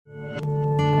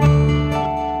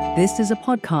This is a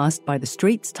podcast by The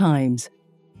Straits Times.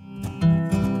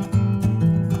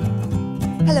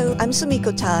 Hello, I'm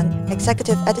Sumiko Tan,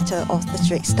 Executive Editor of The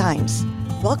Straits Times.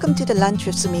 Welcome to the Lunch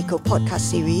with Sumiko podcast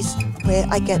series, where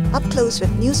I get up close with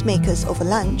newsmakers over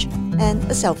lunch and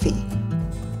a selfie.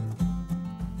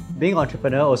 Being an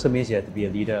entrepreneur also means you have to be a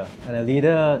leader. And a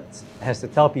leader has to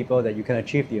tell people that you can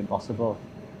achieve the impossible.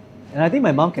 And I think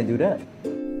my mom can do that.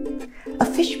 A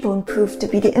fishbone proved to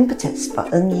be the impetus for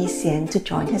Ng Yi Hsien to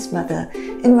join his mother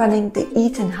in running the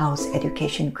Eaton House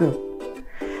Education Group.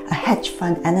 A hedge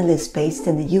fund analyst based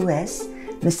in the US,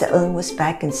 Mr. Ng was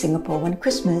back in Singapore one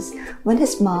Christmas when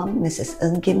his mom, Mrs.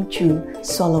 Ng Kim Chu,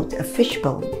 swallowed a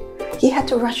fishbone. He had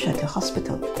to rush her to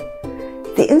hospital.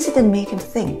 The incident made him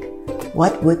think,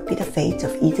 what would be the fate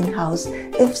of Eaton House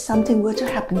if something were to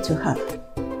happen to her?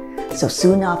 So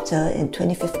soon after, in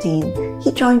 2015,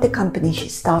 he joined the company she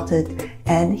started,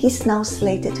 and he's now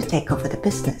slated to take over the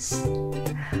business.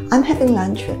 I'm having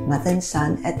lunch with mother and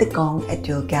son at the Gong at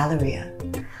Dual Galleria.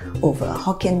 Over a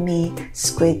Hokkien mee,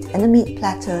 squid and a meat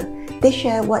platter, they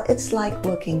share what it's like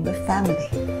working with family.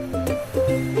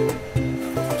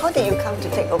 How did you come to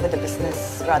take over the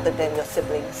business rather than your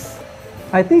siblings?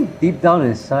 I think deep down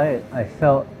inside, I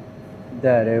felt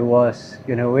that it was,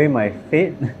 in a way, my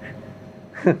fate.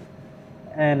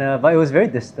 But it was very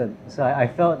distant. So I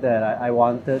felt that I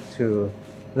wanted to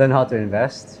learn how to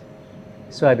invest.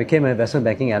 So I became an investment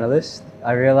banking analyst.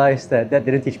 I realized that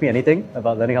didn't teach me anything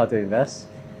about learning how to invest.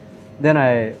 Then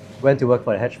I went to work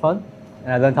for a hedge fund,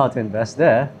 and I learned how to invest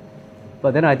there.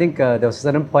 But then I think there was a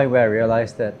certain point where I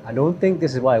realized that I don't think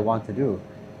this is what I want to do.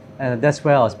 And that's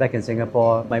where I was back in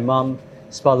Singapore. My mom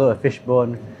swallowed a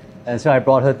fishbone, and so I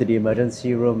brought her to the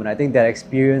emergency room. And I think that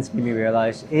experience made me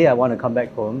realize, A, I want to come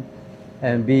back home,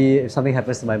 and B, if something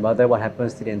happens to my mother, what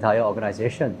happens to the entire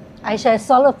organization? I should have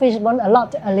swallowed fishbone a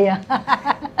lot earlier.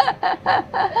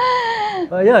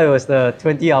 It was the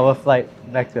 20-hour flight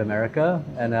back to America.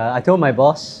 And I told my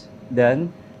boss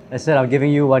then, I said, I'm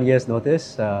giving you 1 year's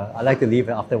notice. I'd like to leave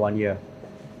after 1 year.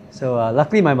 So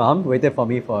luckily, my mom waited for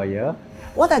me for a year.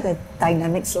 What are the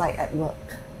dynamics like at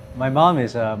work? My mom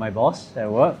is my boss at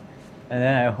work. And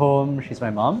then at home, she's my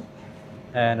mom.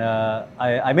 And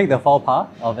I make the faux pas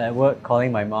of at work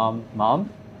calling my mom, Mom.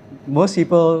 Most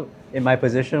people in my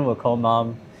position will call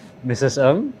mom Mrs.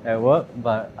 Ng at work,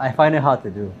 but I find it hard to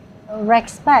do.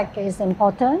 Respect is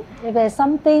important. If there's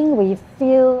something we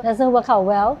feel doesn't work out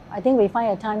well, I think we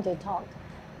find a time to talk.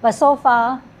 But so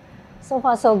far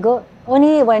so good.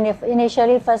 Only when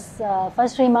initially first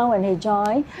 3 months when he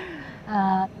joined,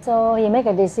 so he made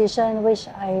a decision which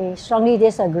I strongly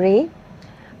disagree.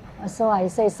 So I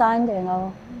say, son,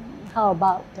 how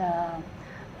about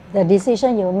the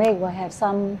decision you make will have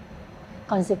some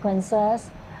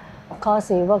consequences. Of course,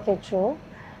 we work it through.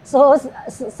 So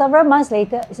several months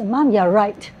later, he said, Mom, you're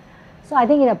right. So I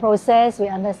think in the process, we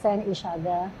understand each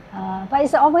other. But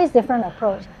it's always different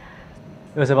approach.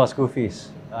 It was about school fees.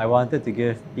 I wanted to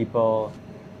give people,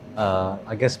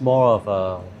 more of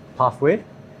a pathway.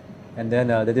 And then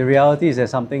the reality is there's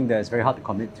something that's very hard to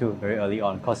commit to very early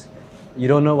on, because you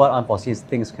don't know what unforeseen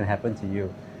things can happen to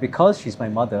you. Because she's my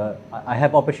mother, I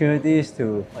have opportunities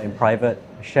to, in private,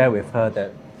 share with her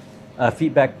that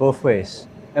feedback both ways.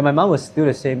 And my mom will do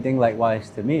the same thing likewise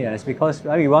to me, and it's because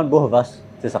we want both of us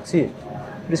to succeed.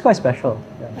 It's quite special.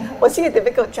 Yeah. Was he a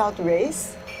difficult child to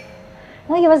raise?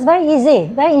 No, he was very easy,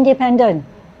 very independent.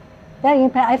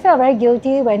 I felt very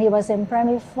guilty when he was in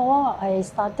primary 4. I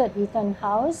started Eaton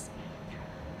House.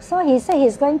 So he said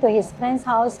he's going to his friend's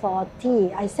house for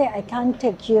tea. I said, I can't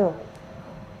take you.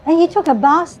 And he took a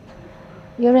bus.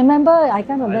 You remember? I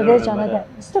can't remember this, Jonathan.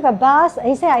 He took a bus.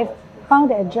 He said, I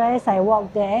found the address. I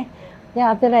walked there. Then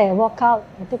after that, I walked out.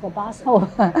 I took a bus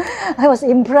home. I was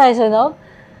impressed,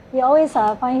 He always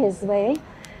find his way.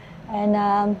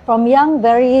 And from young,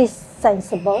 very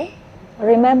sensible. I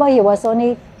remember he was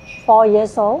only 4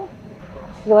 years old.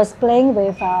 He was playing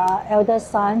with elder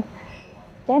son.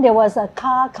 Then there was a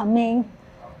car coming.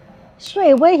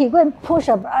 Straight away, he go and push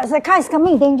the car is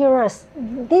coming, dangerous.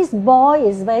 This boy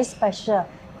is very special,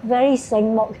 very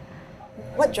sengmok.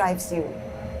 What drives you?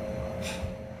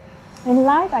 In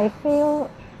life, I feel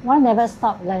one never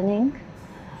stop learning.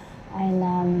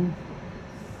 And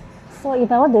so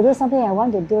if I want to do something, I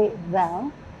want to do it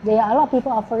well. There are a lot of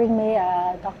people offering me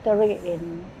a doctorate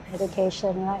in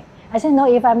education, right? I said, no,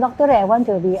 if I'm doctorate, I want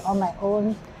to be on my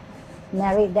own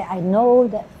merit that I know,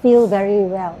 that feel very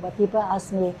well. But people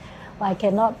ask me, well, I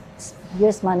cannot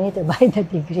use money to buy the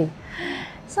degree.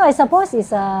 So I suppose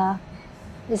it's a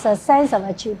sense of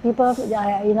achievement. People,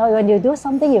 when you do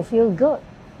something, you feel good,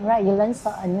 right? You learn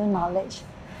a new knowledge.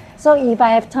 So if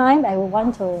I have time, I would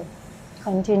want to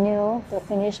continue to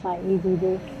finish my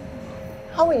EDD.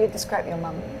 How would you describe your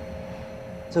mum?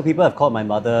 So people have called my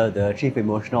mother the Chief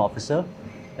Emotional Officer.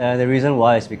 And the reason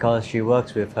why is because she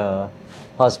works with her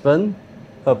husband,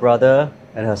 her brother,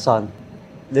 and her son.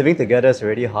 Living together is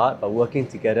already hard, but working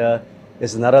together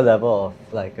is another level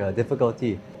of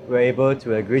difficulty. We're able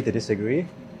to agree to disagree.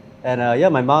 And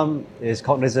my mom is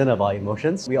cognizant of our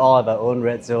emotions. We all have our own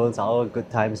red zones, our own good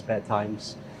times, bad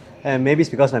times. And maybe it's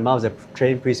because my mom's a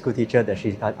trained preschool teacher that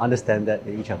she can understand that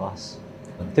in each of us.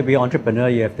 To be an entrepreneur,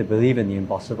 you have to believe in the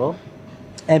impossible.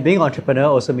 And being an entrepreneur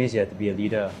also means you have to be a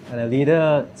leader. And a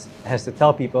leader has to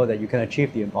tell people that you can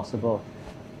achieve the impossible.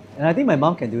 And I think my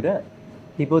mom can do that.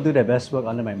 People do their best work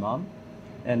under my mom.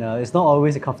 And it's not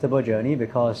always a comfortable journey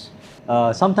because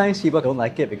sometimes people don't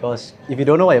like it because if you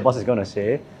don't know what your boss is going to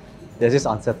say, there's this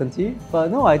uncertainty.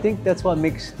 But no, I think that's what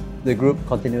makes the group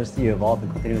continuously evolve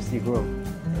and continuously grow.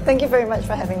 Thank you very much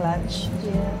for having lunch.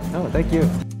 Oh, thank you.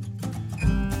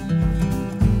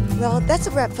 Well, that's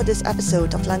a wrap for this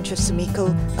episode of Lunch with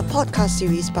Sumiko, a podcast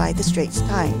series by The Straits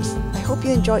Times. I hope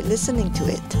you enjoyed listening to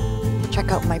it.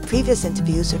 Check out my previous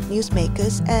interviews with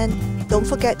newsmakers and don't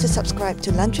forget to subscribe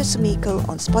to Lunch with Sumiko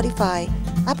on Spotify,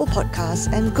 Apple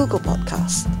Podcasts and Google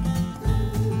Podcasts.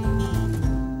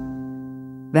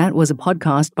 That was a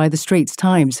podcast by The Straits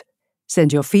Times.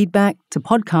 Send your feedback to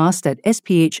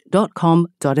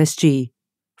podcast@sph.com.sg.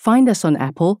 Find us on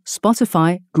Apple,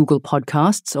 Spotify, Google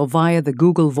Podcasts, or via the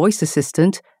Google Voice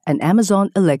Assistant and Amazon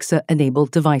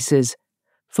Alexa-enabled devices.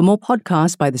 For more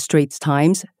podcasts by The Straits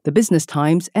Times, The Business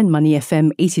Times, and Money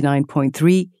FM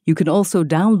 89.3, you can also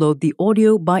download the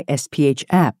Audio by SPH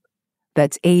app.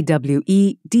 That's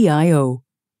AWEDIO.